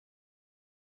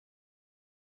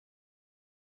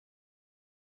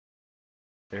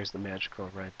There's the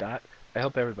magical red dot. I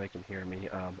hope everybody can hear me.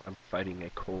 I'm fighting a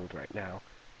cold right now,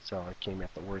 so I came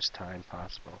at the worst time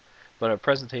possible. But our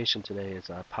presentation today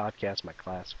is podcast my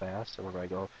class fast, and we're going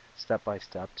to go step by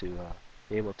step to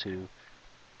be able to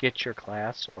get your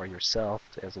class or yourself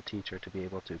as a teacher to be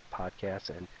able to podcast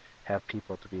and have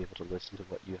people to be able to listen to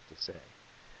what you have to say.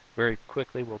 Very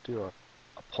quickly, we'll do a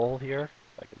poll here.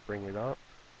 If I can bring it up.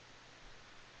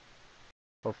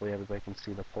 Hopefully everybody can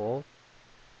see the poll.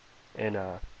 And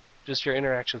just your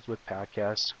interactions with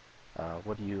podcasts.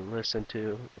 What do you listen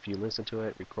to? If you listen to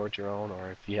it, record your own,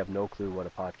 or if you have no clue what a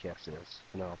podcast is,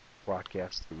 and I'll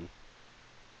broadcast the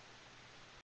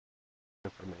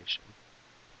information.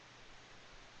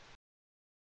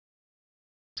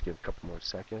 Let's give a couple more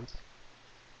seconds.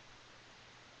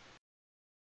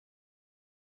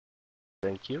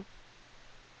 Thank you.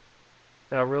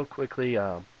 Now, real quickly,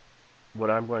 what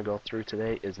I'm going to go through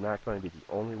today is not going to be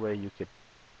the only way you could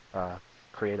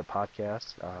create a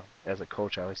podcast. As a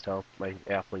coach, I always tell my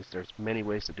athletes there's many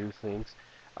ways to do things.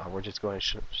 We're just going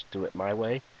to do it my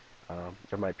way.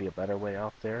 There might be a better way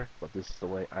out there, but this is the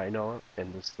way I know it,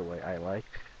 and this is the way I like.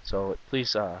 So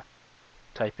please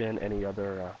type in any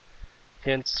other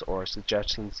hints or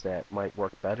suggestions that might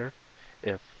work better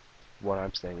if what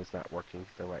I'm saying is not working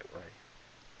the right way.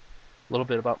 A little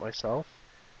bit about myself.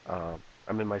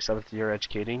 I'm in my 7th year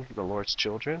educating the Lord's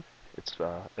children. It's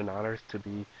an honor to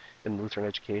be in Lutheran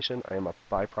education. I am a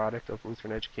byproduct of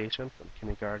Lutheran education from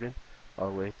kindergarten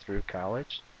all the way through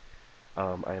college.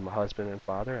 I am a husband and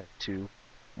father. I have 2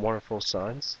 wonderful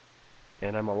sons,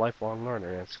 and I'm a lifelong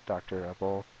learner, as Dr.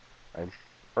 Bull. I'm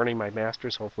earning my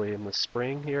master's hopefully in the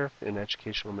spring here in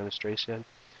educational administration,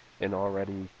 and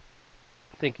already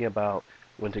thinking about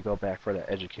when to go back for the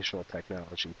educational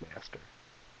technology master.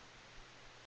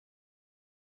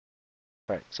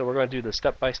 Alright, so we're going to do the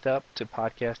step-by-step to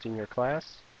podcasting your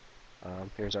class.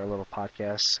 Here's our little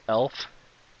podcast elf.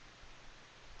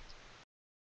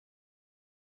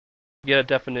 Get a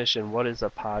definition, what is a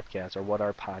podcast, or what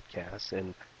are podcasts?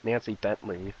 And Nancy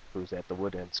Bentley, who's at the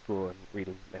Wood End School in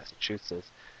Reading, Massachusetts,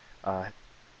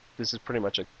 this is pretty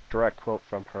much a direct quote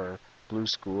from her Blue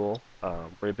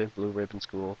Ribbon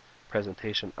School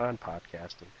presentation on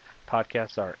podcasting.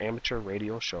 Podcasts are amateur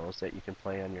radio shows that you can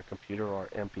play on your computer or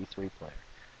MP3 player.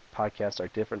 Podcasts are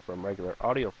different from regular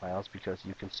audio files because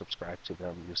you can subscribe to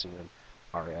them using an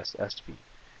RSS feed.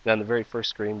 Now on the very first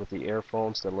screen with the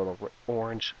earphones, the little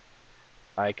orange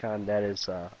icon, that is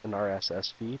an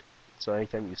RSS feed. So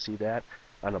anytime you see that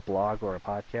on a blog or a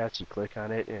podcast, you click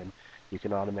on it and you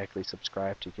can automatically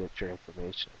subscribe to get your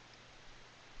information.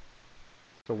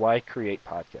 So why create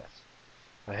podcasts?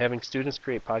 Having students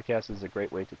create podcasts is a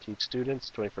great way to teach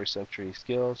students 21st century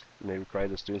skills, and they require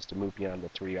the students to move beyond the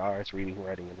 3 R's, reading,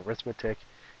 writing, and arithmetic,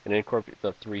 and incorporate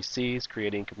the 3 C's,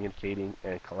 creating, communicating,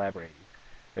 and collaborating.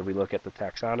 If we look at the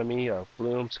taxonomy of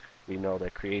Bloom's, we know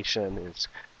that creation is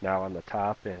now on the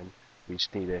top, and we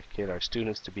just need to get our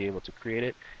students to be able to create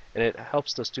it, and it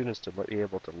helps the students to be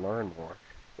able to learn more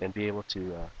and be able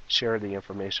to share the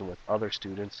information with other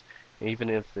students.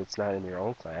 Even if it's not in your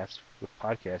own class, with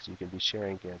podcasts you can be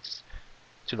sharing against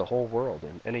to the whole world,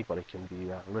 and anybody can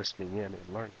be listening in and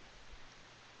learning.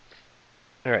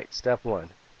 Alright, step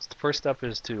 1. So the first step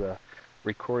is to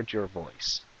record your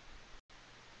voice.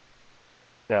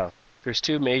 Now, there's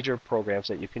 2 major programs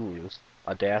that you can use,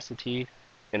 Audacity,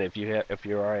 and if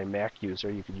you are a Mac user,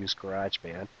 you can use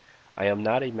GarageBand. I am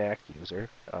not a Mac user,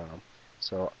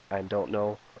 so I don't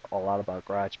know a lot about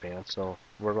GarageBand, so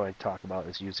we're going to talk about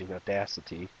is using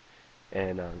Audacity,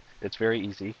 and it's very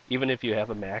easy. Even if you have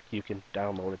a Mac, you can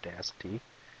download Audacity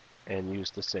and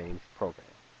use the same program.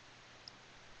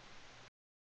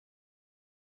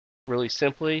 Really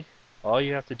simply, all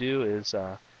you have to do is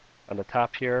on the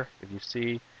top here, if you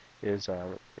see, is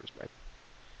here's my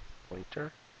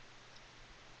pointer.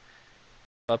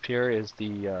 Up here is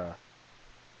the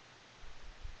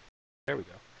there we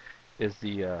go. Is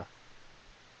the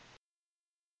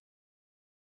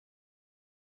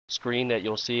screen that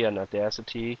you'll see on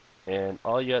Audacity, and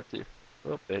all you have to,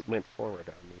 it went forward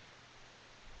on me.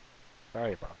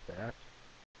 Sorry about that.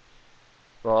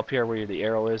 Well, up here where the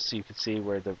arrow is, so you can see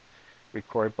where the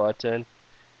record button.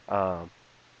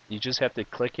 You just have to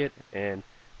click it and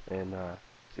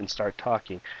start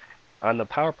talking. On the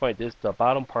PowerPoint, the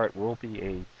bottom part will be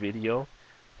a video,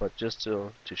 but just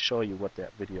to show you what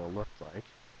that video looked like.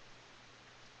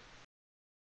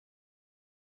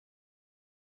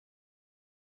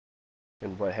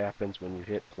 And what happens when you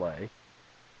hit play.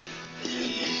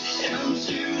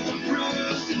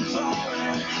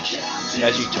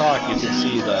 As you talk, you can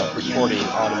see the recording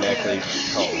automatically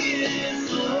tone.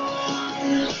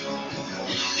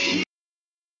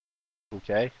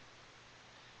 Okay,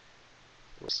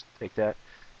 let's take that.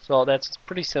 So that's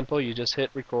pretty simple. You just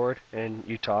hit record and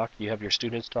you talk. You have your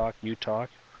students talk, you talk,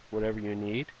 whatever you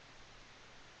need.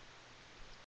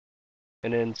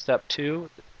 And then step two,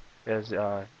 as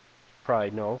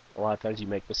probably know, a lot of times you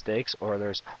make mistakes or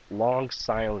there's long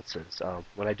silences.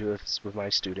 When I do this with my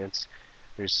students,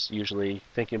 there's usually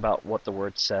thinking about what the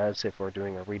word says if we're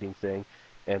doing a reading thing,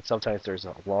 and sometimes there's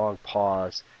a long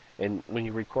pause. And when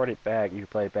you record it back, you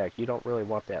play it back, you don't really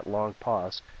want that long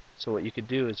pause. So what you could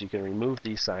do is you can remove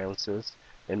these silences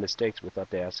and mistakes with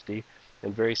Audacity.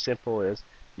 And very simple is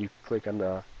you click on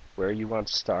the where you want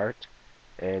to start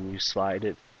and you slide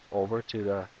it over to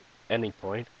the ending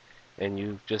point and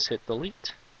you just hit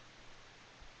delete.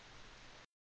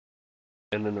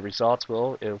 And then the results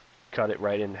it'll cut it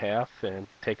right in half and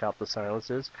take out the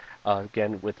silences.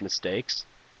 Again, with mistakes,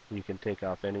 you can take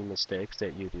off any mistakes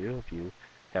that you do. If you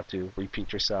have to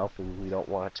repeat yourself and you don't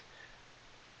want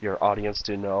your audience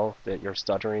to know that you're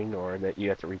stuttering or that you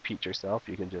have to repeat yourself,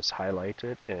 you can just highlight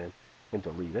it and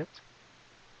delete it.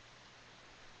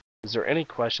 Is there any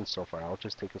questions so far? I'll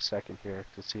just take a second here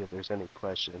to see if there's any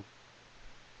question.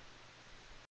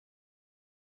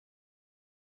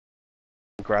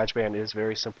 GarageBand is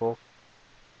very simple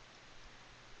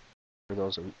for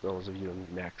those of you in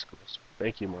Mac schools.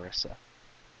 Thank you, Marissa.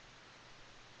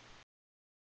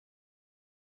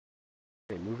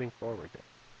 Okay, moving forward then.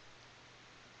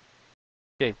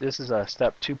 Okay, this is a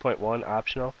step 2.1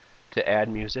 optional to add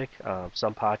music.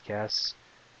 Some podcasts,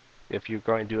 if you're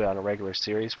going to do it on a regular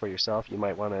series for yourself, you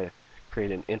might want to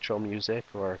create an intro music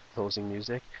or closing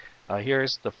music.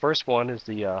 Here's the first one is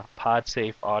the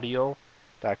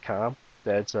podsafeaudio.com.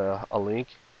 That's a link,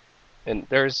 and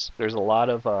there's a lot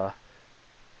of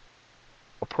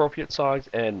appropriate songs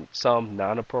and some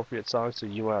non-appropriate songs, so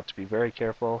you want to be very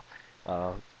careful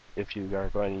if you are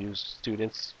going to use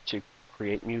students to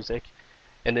create music.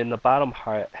 And then the bottom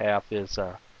half is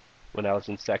when I was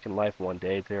in Second Life one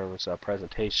day, there was a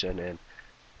presentation, and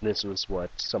this was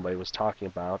what somebody was talking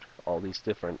about, all these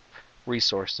different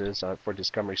resources for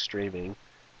Discovery streaming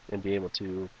and be able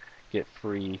to get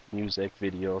free music,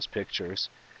 videos, pictures.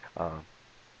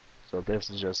 So this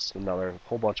is just another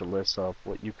whole bunch of lists of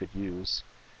what you could use.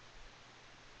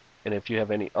 And if you have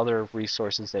any other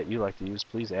resources that you like to use,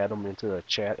 please add them into the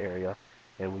chat area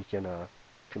and we can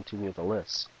continue the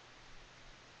list.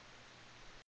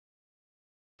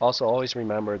 Also, always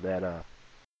remember that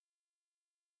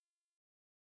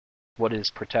what is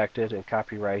protected and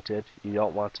copyrighted, you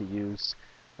don't want to use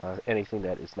anything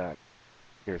that is not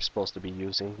you're supposed to be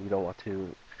using. You don't want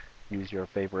to use your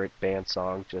favorite band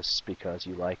song just because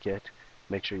you like it.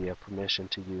 Make sure you have permission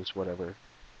to use whatever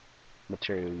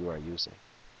material you are using.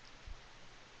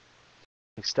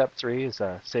 Step 3 is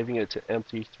saving it to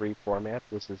MP3 format.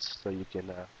 This is so you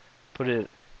can put it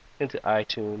into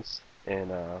iTunes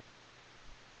and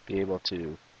be able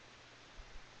to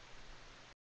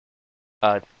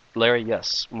Larry,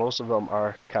 yes, most of them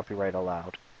are copyright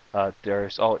allowed.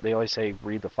 They always say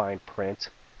read the fine print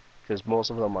because most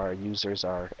of them are users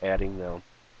are adding them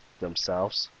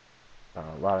themselves.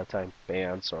 A lot of time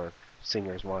bands or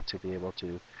singers want to be able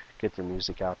to get their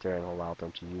music out there and allow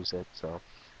them to use it. So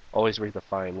always read the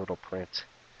fine little print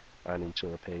on each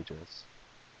of the pages.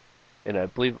 And I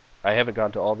believe I haven't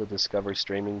gone to all the Discovery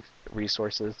streaming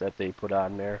resources that they put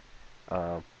on there,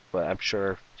 but I'm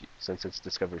sure since it's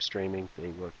Discovery streaming, they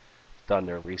would have done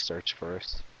their research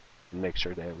first and make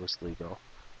sure that it was legal.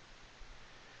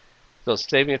 So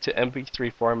saving it to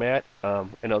MP3 format. I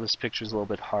know this picture is a little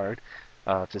bit hard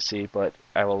to see, but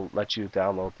I will let you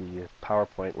download the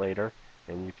PowerPoint later,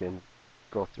 and you can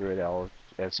go through it all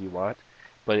as you want.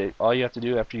 But all you have to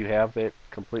do after you have it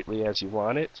completely as you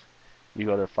want it, you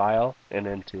go to File and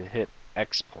then to hit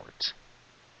Export.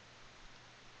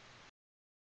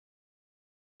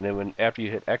 And then after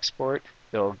you hit Export,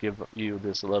 it'll give you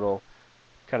this little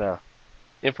kind of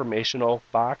informational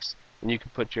box, and you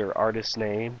can put your artist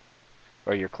name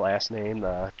or your class name,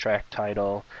 the track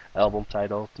title, album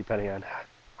title, depending on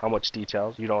how much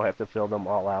details. You don't have to fill them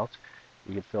all out.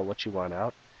 You can fill what you want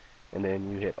out. And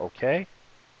then you hit OK.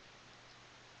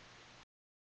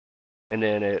 And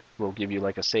then it will give you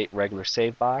like a regular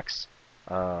save box.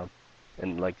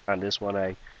 And like on this one,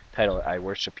 I titled I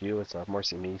Worship You. It's a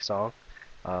Mercy Me song.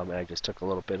 And I just took a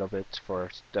little bit of it for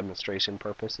demonstration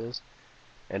purposes.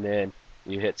 And then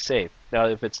you hit save. Now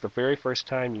if it's the very first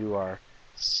time you are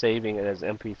saving it as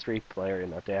MP3 player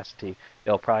in Audacity,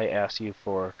 it'll probably ask you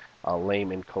for a lame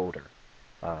encoder.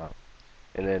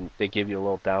 And then they give you a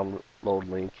little download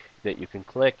link that you can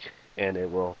click, and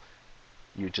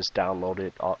you just download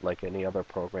it like any other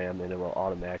program, and it will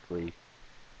automatically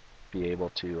be able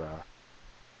to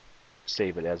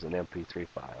save it as an MP3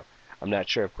 file. I'm not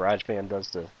sure if GarageBand does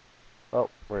the. Oh,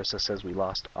 where it says we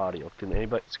lost audio. Can you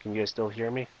guys still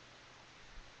hear me?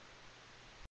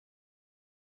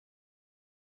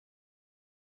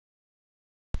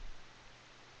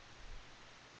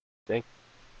 Thank,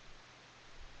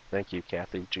 thank you,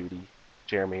 Kathy, Judy,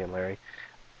 Jeremy, and Larry.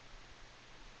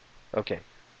 Okay.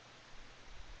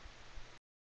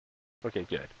 Okay,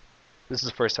 good. This is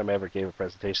the first time I ever gave a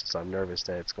presentation, so I'm nervous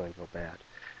that it's going to go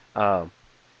bad.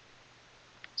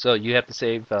 So you have to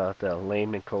save the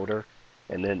lame encoder,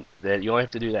 and then you only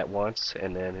have to do that once,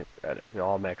 and then it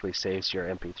automatically saves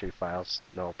your MP3 files,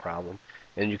 no problem.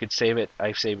 And you could save it.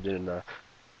 I saved it in the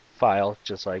file,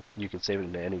 just like you can save it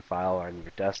into any file on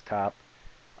your desktop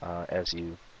as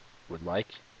you would like.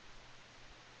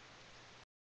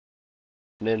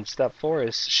 And then step 4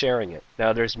 is sharing it.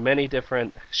 Now there's many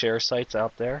different share sites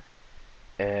out there,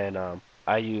 and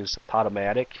I use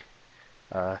Podomatic.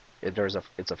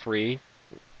 It's a free.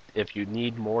 If you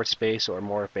need more space or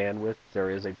more bandwidth, there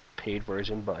is a paid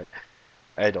version, but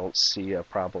I don't see a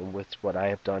problem with what I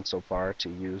have done so far to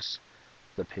use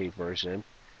the paid version.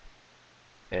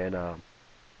 And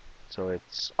so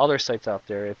it's other sites out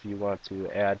there if you want to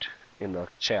add in the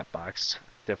chat box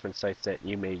different sites that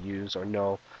you may use or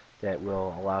know that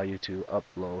will allow you to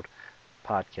upload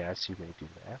podcasts. You may do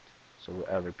that, so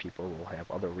other people will have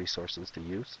other resources to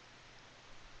use.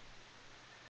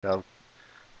 Now,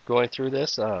 going through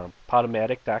this,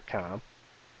 Podomatic.com,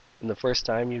 and the first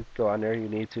time you go on there, you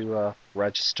need to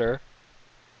register,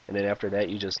 and then after that,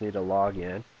 you just need to log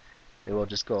in. And we'll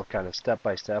just go kind of step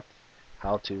by step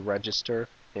how to register,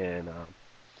 and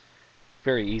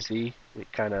very easy,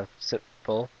 kind of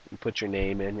simple. You put your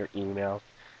name in, your email,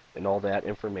 and all that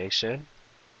information.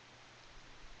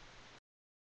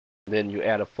 And then you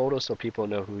add a photo so people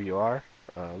know who you are.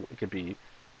 It could be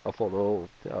a photo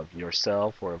of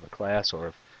yourself or of a class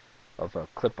or of a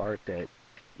clip art that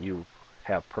you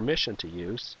have permission to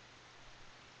use.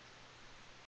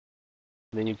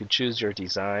 And then you can choose your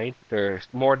design. There are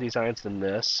more designs than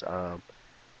this.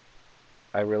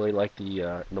 I really like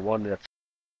the one that's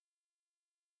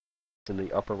in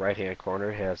the upper right hand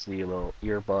corner. It has the little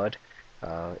earbud.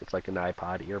 It's like an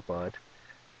iPod earbud.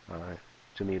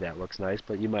 To me that looks nice,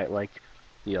 but you might like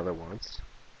the other ones.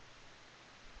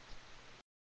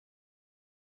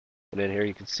 And then here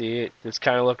you can see it. This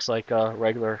kind of looks like a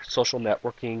regular social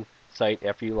networking site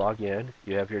after you log in.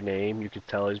 You have your name. You can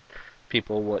tell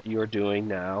people what you're doing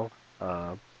now.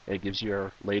 It gives you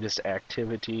your latest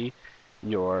activity,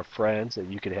 your friends,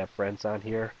 and you can have friends on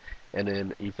here, and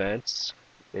then events,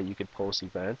 and you can post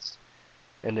events.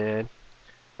 And then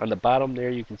on the bottom there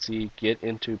you can see get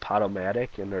into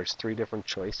Podomatic, and there's 3 different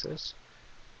choices.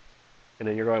 And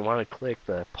then you're going to want to click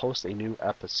the post a new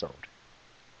episode.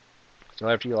 So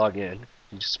after you log in,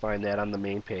 you just find that on the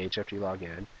main page after you log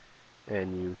in,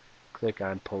 and you click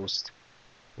on post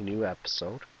a new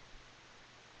episode.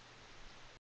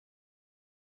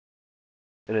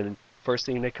 And then first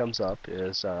thing that comes up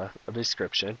is a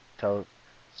description.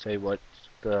 Say what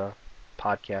the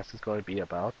podcast is going to be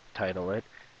about, title it.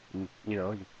 And,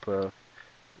 you put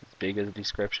as big as a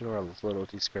description or as little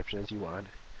description as you want.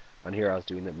 On here I was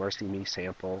doing the Mercy Me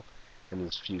sample, and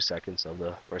there's a few seconds of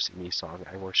the Mercy Me song,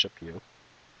 I Worship You. And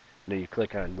then you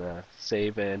click on the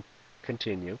save and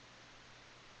continue.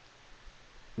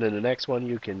 And then the next one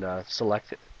you can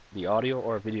select the audio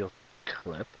or video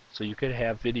clip. So you could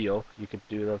have video, you could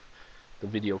do the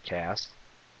video cast.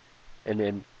 And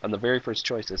then on the very first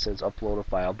choice it says upload a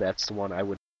file. That's the one I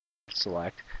would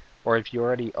select. Or if you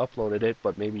already uploaded it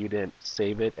but maybe you didn't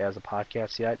save it as a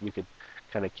podcast yet, you could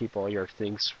kind of keep all your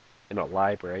things in a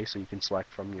library, so you can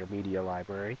select from your media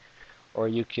library. Or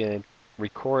you can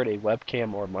record a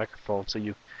webcam or microphone, so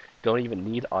you don't even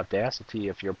need Audacity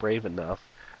if you're brave enough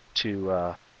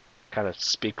to kind of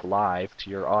speak live to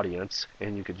your audience,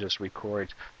 and you could just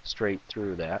record straight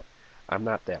through that. I'm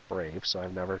not that brave, so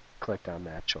I've never clicked on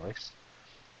that choice.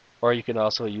 Or you can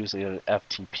also use an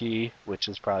FTP, which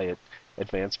is probably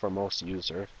advanced for most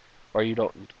users. Or you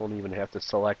won't even have to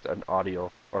select an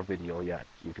audio or video yet.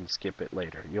 You can skip it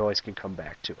later. You always can come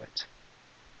back to it.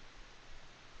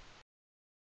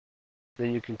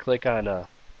 Then you can click on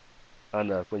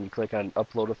when you click on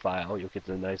upload a file, you'll get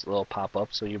the nice little pop-up.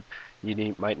 So you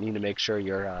might need to make sure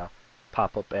your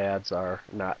pop-up ads are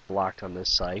not blocked on this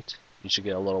site. You should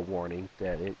get a little warning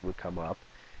that it would come up.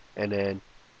 And then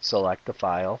select the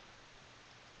file.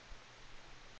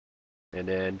 And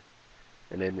then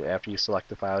after you select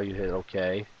the file, you hit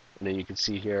OK. And then you can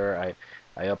see here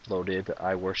I uploaded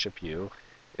I Worship You.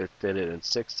 It did it in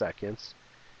 6 seconds.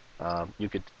 You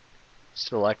could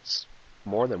select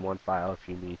more than one file if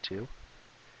you need to.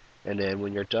 And then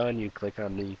when you're done, you click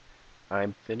on the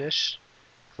I'm finished,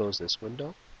 close this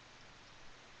window,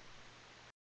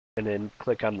 and then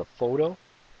click on the photo,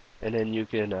 and then you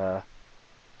can, there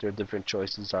are different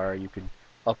choices are, you can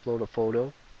upload a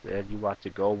photo that you want to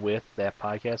go with that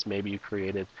podcast. Maybe you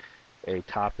created a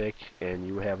topic and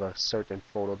you have a certain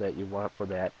photo that you want for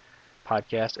that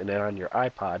podcast, and then on your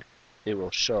iPod, it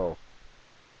will show.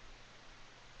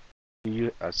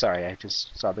 Sorry, I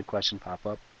just saw the question pop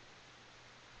up.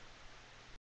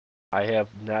 I have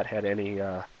not had any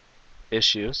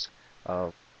issues.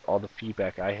 All the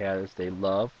feedback I had is they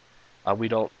love. We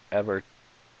don't ever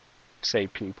say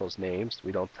people's names.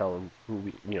 We don't tell them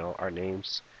who our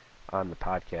names on the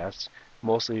podcast.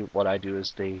 Mostly what I do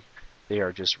is they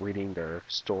are just reading their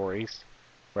stories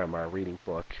from our reading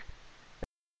book.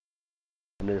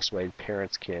 And this way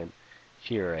parents can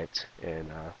hear it and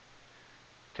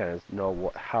kind of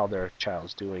know how their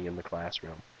child's doing in the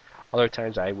classroom. Other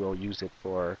times I will use it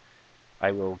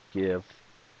I will give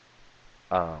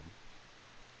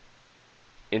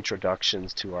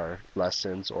introductions to our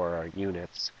lessons or our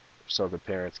units so the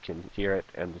parents can hear it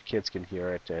and the kids can hear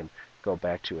it and go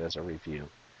back to it as a review.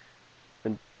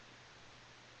 And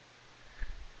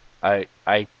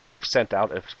I sent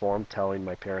out a form telling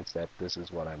my parents that this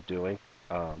is what I'm doing.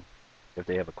 If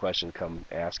they have a question, come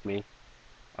ask me.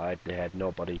 I had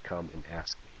nobody come and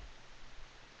ask me.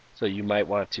 So you might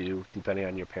want to, depending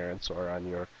on your parents or on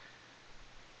your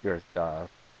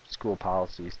school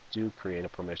policies, do create a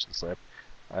permission slip.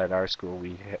 At our school,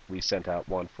 we sent out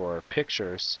one for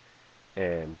pictures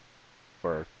and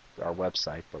for our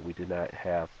website, but we did not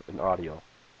have an audio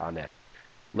on that.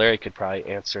 Larry could probably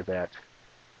answer that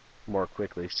more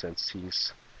quickly since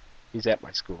he's at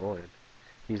my school and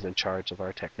he's in charge of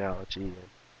our technology. And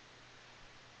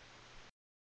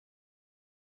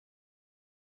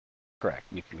correct,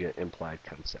 you can get implied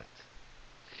consent.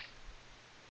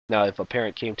 Now, if a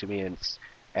parent came to me and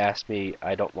asked me,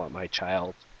 I don't want my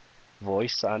child's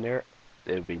voice on there,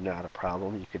 it would be not a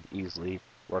problem. You could easily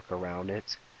work around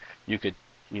it. You could,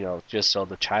 just so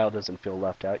the child doesn't feel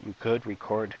left out, you could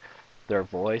record their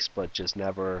voice, but just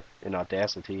never in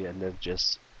Audacity, and then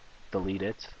just delete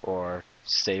it or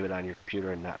save it on your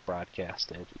computer and not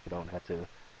broadcast it. You don't have to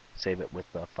save it with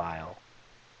the file.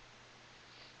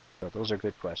 So those are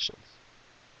good questions.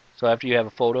 So after you have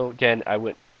a photo, again,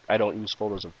 I don't use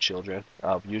photos of children.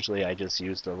 Usually I just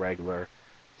use the regular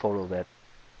photo that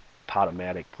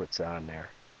Podomatic puts on there.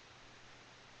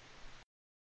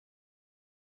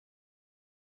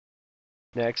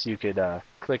 Next, you could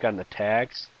click on the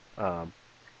tags.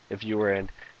 If you were in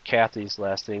Kathy's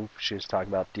last thing, she was talking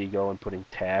about Digo and putting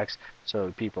tags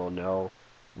so people know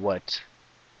what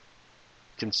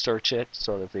can search it,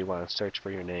 so that if they want to search for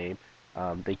your name.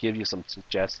 They give you some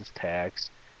suggested tags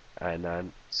and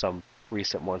then some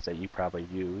recent ones that you probably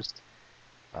used.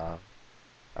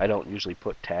 I don't usually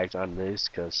put tags on these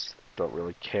because I don't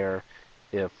really care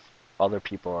if other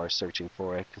people are searching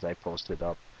for it, because I post it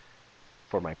up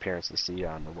for my parents to see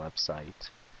on the website.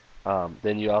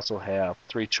 Then you also have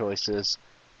 3 choices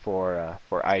for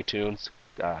iTunes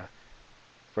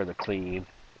for the clean,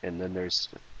 and then there's,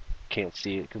 can't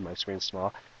see it because my screen's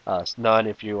small. None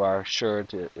if you are sure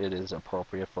that it is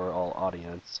appropriate for all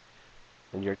audience,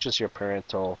 and your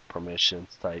parental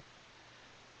permissions type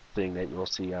thing that you'll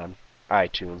see on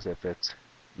iTunes if it's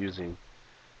using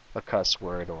a cuss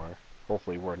word, or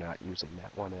hopefully we're not using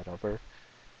that one ever.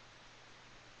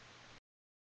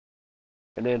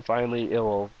 And then finally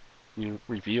you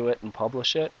review it and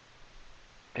publish it.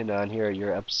 And on here,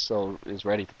 your episode is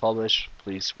ready to publish.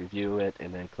 Please review it,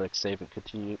 and then click save and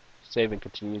continue. Save and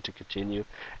continue to continue.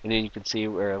 And then you can see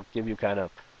where it'll give you kind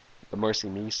of the Mercy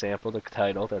Me sample, the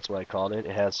title. That's what I called it.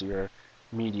 It has your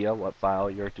media, what file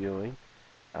you're doing.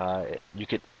 You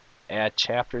could add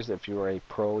chapters if you are a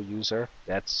pro user.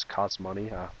 That's costs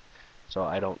money. So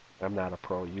I'm not a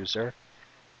pro user.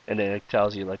 And then it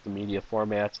tells you like the media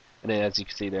formats. And then as you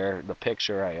can see there, the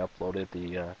picture, I uploaded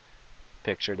the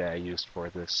picture that I used for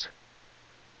this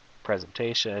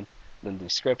presentation, then the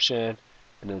description,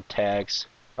 and then tags.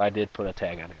 I did put a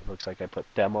tag on it. It looks like I put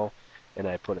demo, and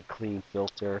I put a clean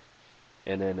filter,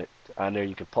 and then on there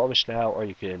you can publish now, or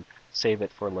you can save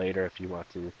it for later if you want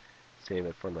to save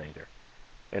it for later.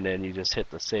 And then you just hit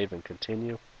the save and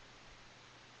continue,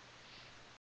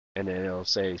 and then it'll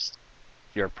say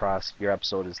your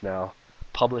episode is now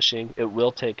publishing. It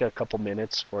will take a couple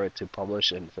minutes for it to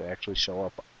publish and to actually show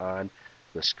up on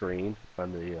the screen,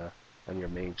 on your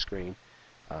main screen,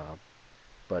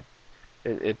 but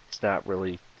it's not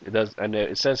really. It does. I know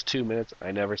it says 2 minutes.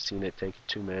 I never seen it take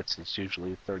 2 minutes. It's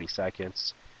usually 30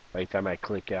 seconds. By the time I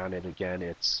click on it again,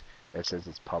 it says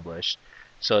it's published.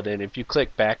 So then if you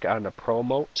click back on the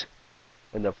promote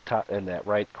in the top in that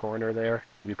right corner there,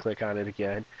 you click on it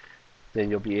again, then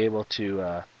you'll be able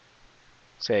to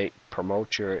say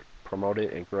promote it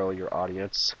and grow your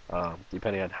audience,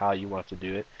 depending on how you want to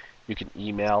do it. You can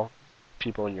email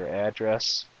people in your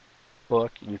address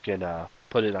book. You can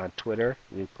put it on Twitter.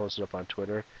 You post it up on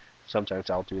Twitter. Sometimes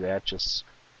I'll do that just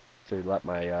to let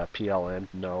my PLN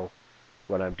know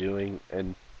what I'm doing,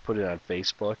 and put it on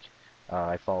Facebook.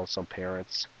 I follow some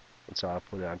parents, and so I'll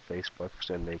put it on Facebook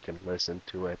so they can listen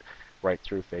to it right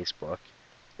through Facebook.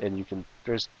 And you can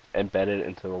just embed it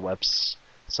into the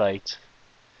website,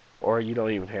 or you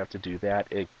don't even have to do that.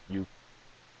 You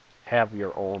have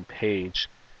your own page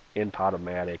in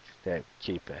Podomatic that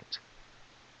keep it.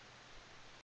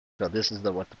 So this is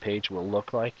what the page will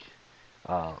look like.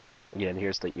 Again,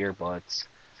 here's the earbuds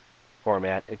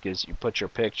format. It gives you put your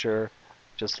picture,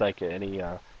 just like any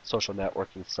social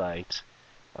networking site,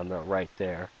 on the right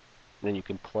there. And then you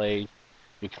can play.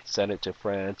 You can send it to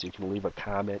friends. You can leave a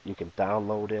comment. You can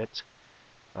download it.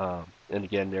 And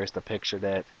again, there's the picture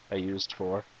that I used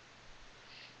for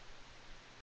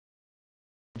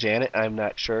Janet. I'm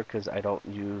not sure because I don't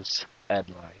use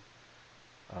Edline.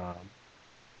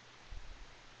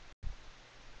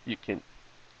 You can,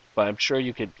 but I'm sure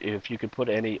you could, if you could put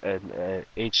any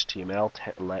HTML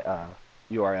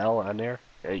URL on there,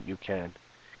 you can,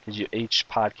 because each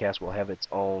podcast will have its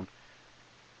own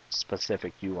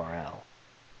specific URL.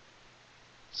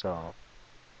 So,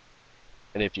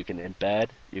 and if you can embed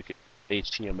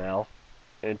HTML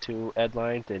into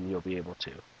Edline, then you'll be able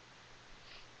to.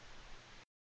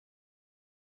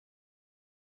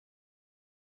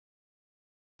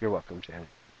 You're welcome, Janet.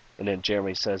 And then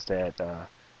Jeremy says that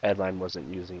Edline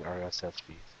wasn't using RSS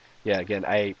feeds. Yeah, again,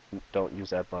 I don't use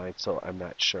Edline, so I'm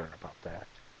not sure about that.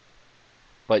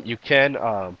 But you can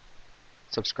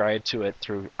subscribe to it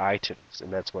through iTunes,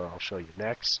 and that's what I'll show you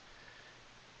next.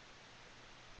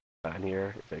 On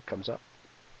here, if it comes up.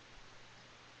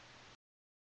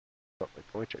 Oh, my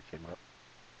pointer came up.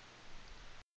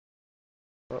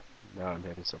 Oh, now I'm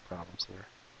having some problems here.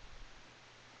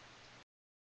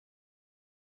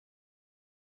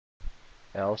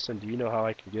 Allison, do you know how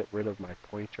I can get rid of my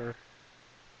pointer?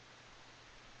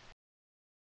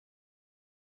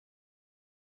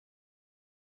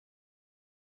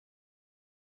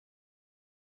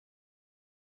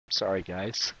 Sorry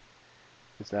guys,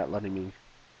 it's not letting me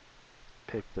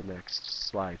pick the next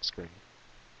slide screen.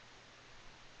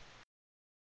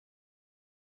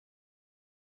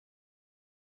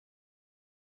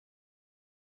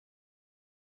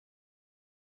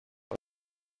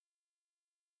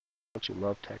 Don't you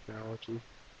love technology?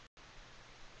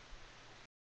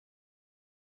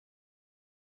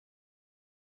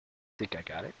 I think I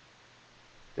got it.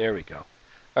 There we go.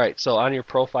 Alright, so on your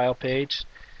profile page,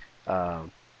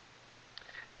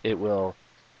 it will,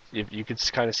 if you can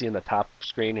kind of see in the top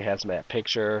screen, it has that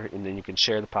picture, and then you can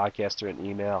share the podcast through an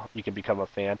email. You can become a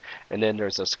fan, and then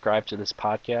there's a subscribe to this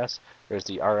podcast. There's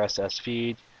the RSS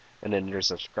feed, and then there's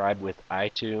subscribe with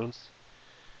iTunes,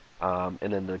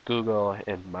 and then the Google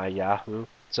and my Yahoo.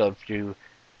 So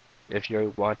if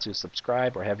you want to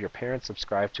subscribe or have your parents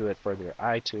subscribe to it for their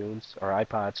iTunes or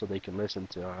iPod so they can listen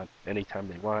to it anytime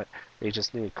they want, they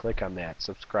just need to click on that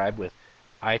subscribe with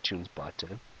iTunes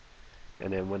button,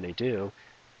 and then when they do,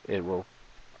 it will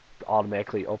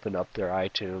automatically open up their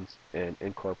iTunes and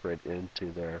incorporate it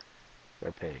into their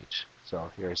page.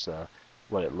 So here's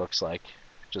what it looks like.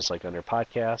 Just like under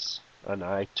podcasts on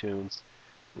iTunes,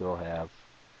 you'll have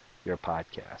your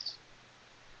podcast.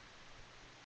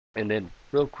 And then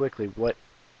real quickly, what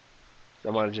I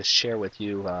want to just share with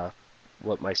you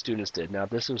what my students did. Now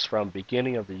this was from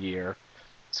beginning of the year,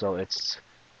 so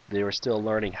they were still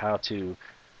learning how to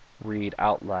read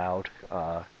out loud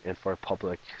and for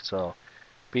public. So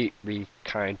be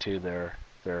kind to their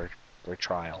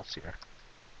trials here.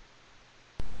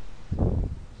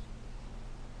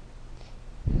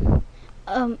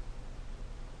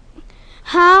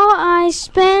 How I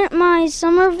spent my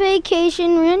summer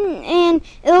vacation, written and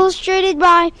illustrated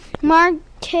by Mark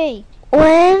K.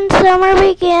 When summer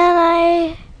began,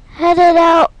 I headed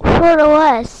out for the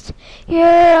west.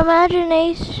 Your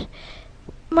imagination.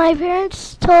 My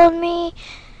parents told me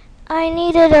I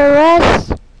needed a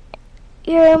rest.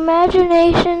 Your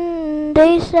imagination,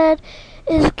 they said,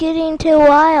 is getting too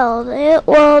wild. It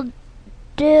will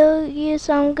do you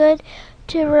some good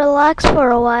to relax for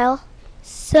a while.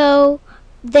 So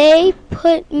they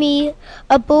put me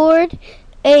aboard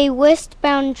a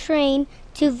westbound train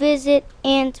to visit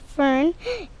Aunt Fern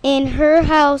in her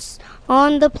house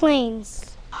on the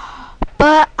plains.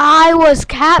 But I was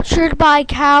captured by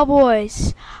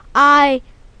cowboys. I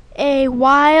a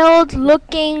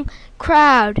wild-looking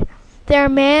crowd. Their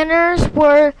manners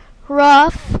were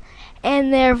rough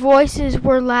and their voices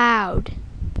were loud.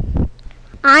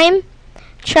 I'm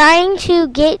trying to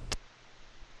get.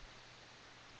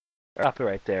 Stop it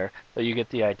right there. So you get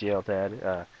the idea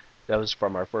that that was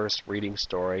from our first reading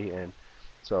story, and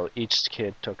so each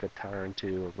kid took a turn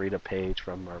to read a page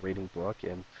from our reading book,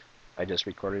 and I just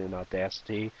recorded in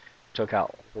Audacity. Took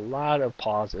out a lot of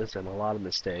pauses and a lot of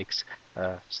mistakes.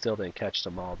 Still didn't catch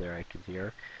them all there, I can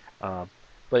hear.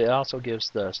 But it also gives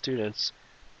the students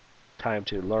time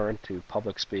to learn to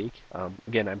public speak.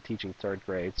 Again, I'm teaching third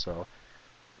grade, so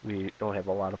we don't have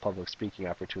a lot of public speaking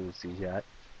opportunities yet.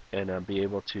 And be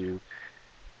able to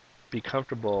be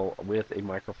comfortable with a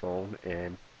microphone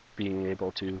and being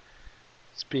able to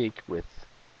speak with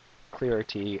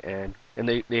clarity, and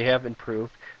they have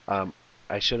improved.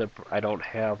 I don't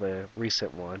have a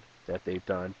recent one that they've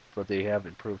done, but they have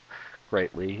improved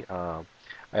greatly. I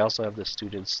also have the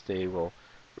students, they will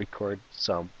record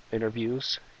some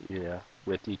interviews, yeah,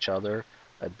 with each other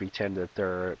and pretend that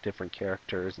they're different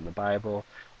characters in the Bible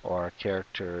or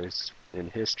characters in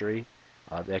history.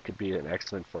 That could be an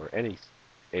excellent for any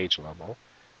age level.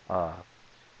 Uh,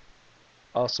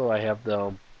 Also, I have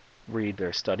them read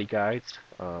their study guides.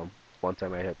 One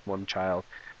time I had one child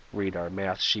read our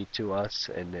math sheet to us,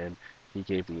 and then he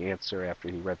gave the answer after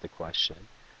he read the question.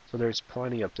 So there's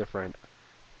plenty of different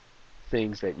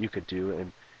things that you could do,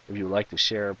 and if you would like to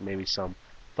share maybe some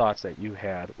thoughts that you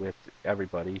had with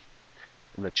everybody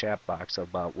in the chat box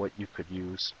about what you could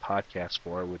use podcasts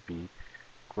for, would be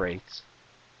great.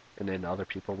 And then other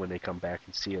people, when they come back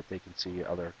and see it, they can see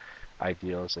other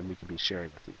ideas, and we can be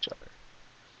sharing with each other.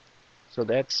 So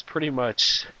that's pretty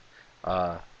much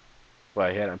what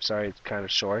I had. I'm sorry it's kind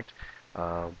of short,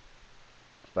 but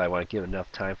I want to give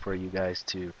enough time for you guys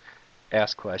to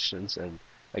ask questions. And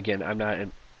again, I'm not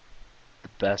the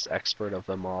best expert of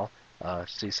them all.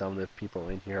 See, some of the people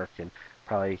in here can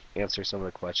probably answer some of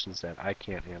the questions that I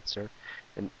can't answer.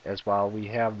 And as while we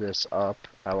have this up,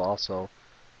 I will also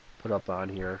put up on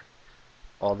here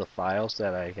all the files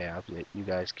that I have that you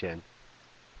guys can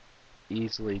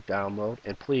easily download.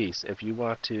 And please, if you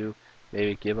want to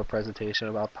maybe give a presentation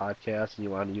about podcasts and you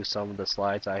want to use some of the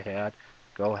slides I had,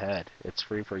 go ahead. It's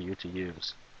free for you to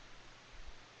use.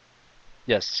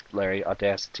 Yes, Larry,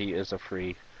 Audacity is a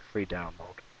free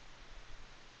download.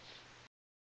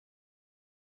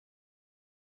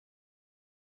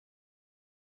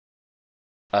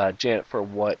 Janet,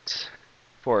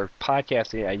 for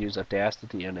podcasting, I use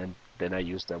Audacity, and then I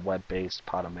use the web-based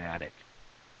Podomatic.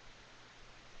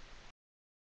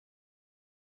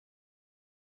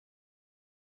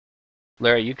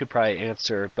 Larry, you could probably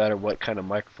answer better what kind of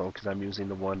microphone, because I'm using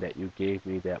the one that you gave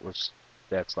me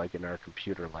that's like in our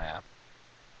computer lab.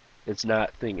 It's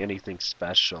not anything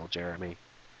special, Jeremy.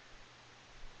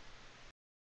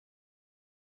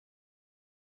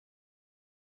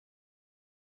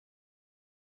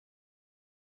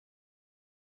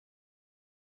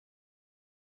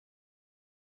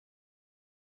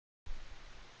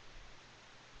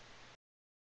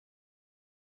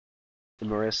 And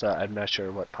Marissa, I'm not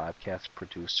sure what podcast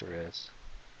producer is.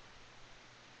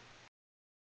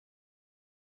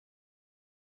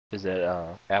 Is it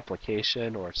an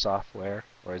application or software,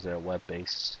 or is it a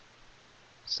web-based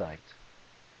site?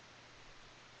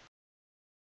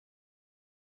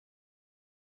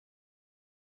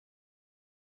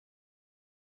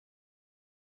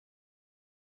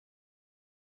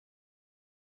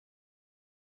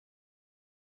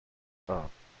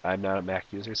 Oh, I'm not a Mac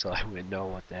user, so I wouldn't know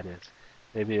what that is.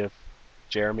 Maybe if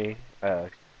Jeremy,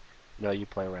 no, you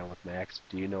play around with Macs.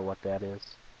 Do you know what that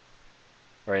is?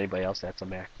 Or anybody else that's a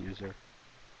Mac user?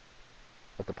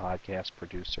 What the podcast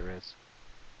producer is?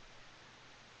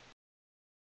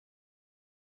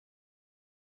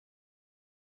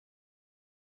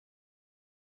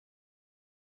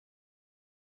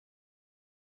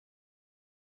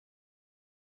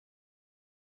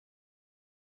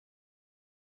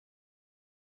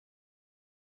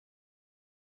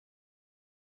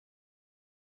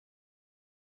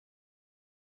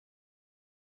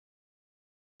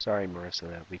 Sorry, Marissa,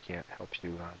 that we can't help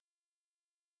you on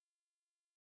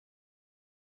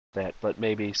that, but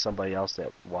maybe somebody else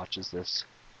that watches this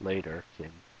later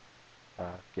can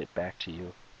get back to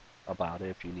you about it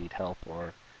if you need help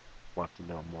or want to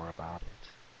know more about it.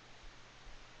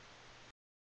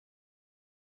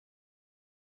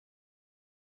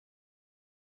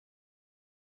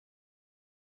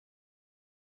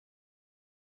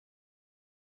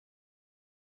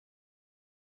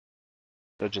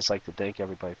 I'd just like to thank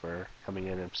everybody for coming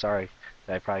in. I'm sorry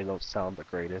that I probably don't sound the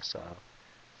greatest.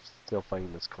 Still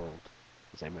fighting this cold.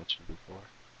 as I mentioned before.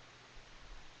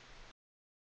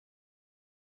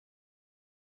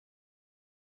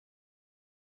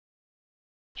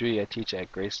 Judy, I teach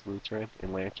at Grace Lutheran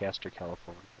in Lancaster,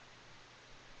 California.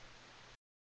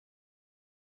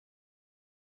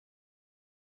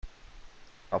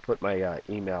 I'll put my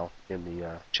email in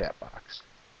the chat box.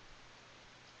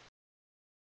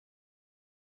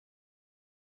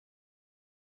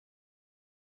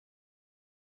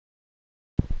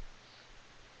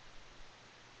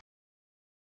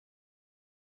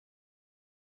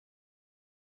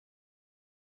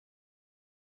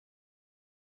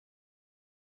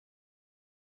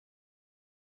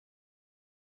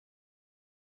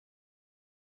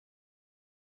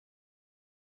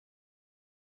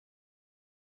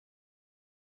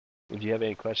 If you have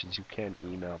any questions, you can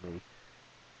email me,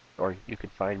 or you can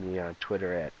find me on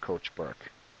Twitter at Coach Burk.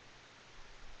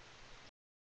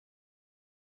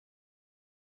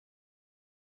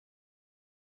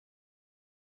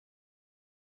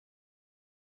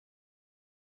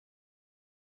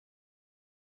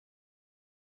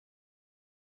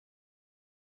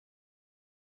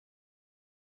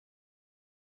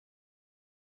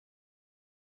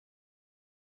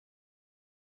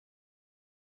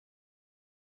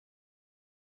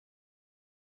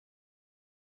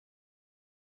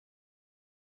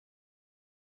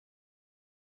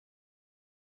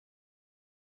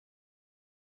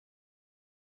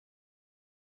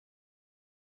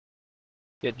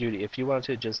 Yeah, Judy, if you want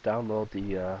to just download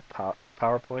the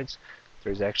PowerPoints,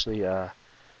 there's actually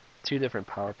 2 different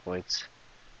PowerPoints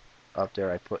up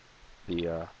there. I put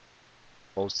the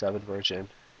 07 version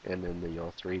and then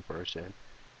the 03 version.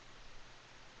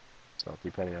 So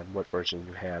depending on what version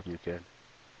you have, you can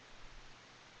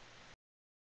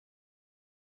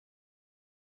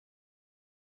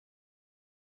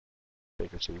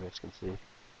bigger so you guys can see.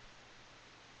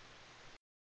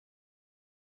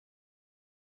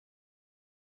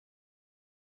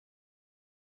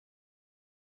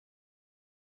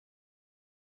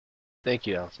 Thank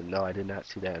you, Allison. No, I did not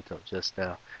see that until just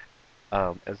now.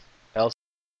 As Allison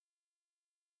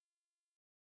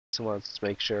wants to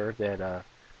make sure that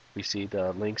we see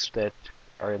the links that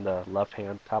are in the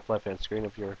top left-hand screen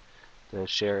of your to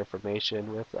share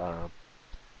information with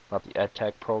about the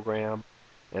EdTech program,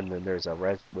 and then there's a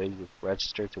way to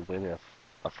register to win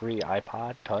a free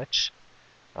iPod Touch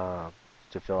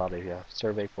to fill out a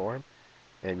survey form,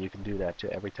 and you can do that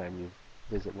every time you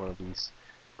visit one of these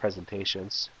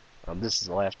presentations. This is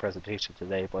the last presentation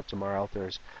today, but tomorrow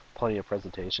there's plenty of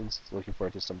presentations. Looking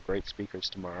forward to some great speakers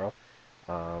tomorrow.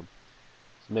 So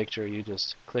make sure you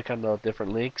just click on the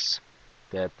different links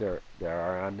that there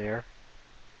are on there.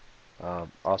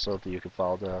 Also, you can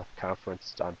follow the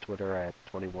conference on Twitter at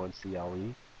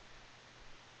 21CLE.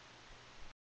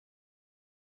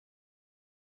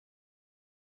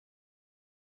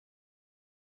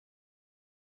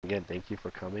 Again, thank you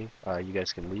for coming. You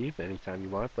guys can leave anytime you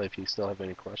want, but if you still have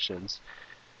any questions,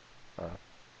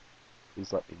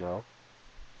 please let me know.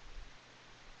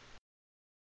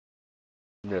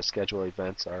 And the schedule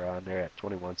events are on there at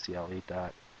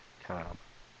 21cle.com.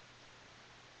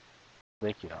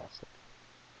 Thank you, Allison.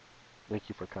 Thank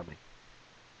you for coming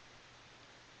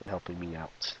and helping me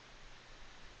out.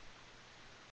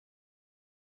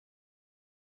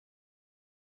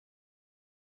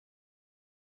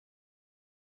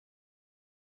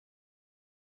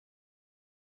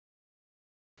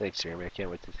 Thanks, Jeremy. I can't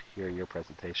wait to hear your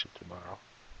presentation tomorrow.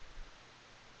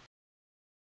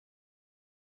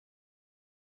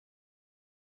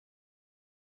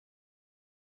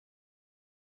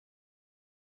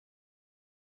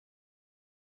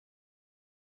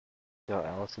 Now,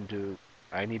 Allison, do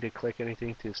I need to click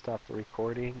anything to stop the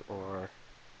recording, or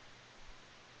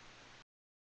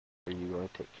are you going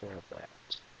to take care of that?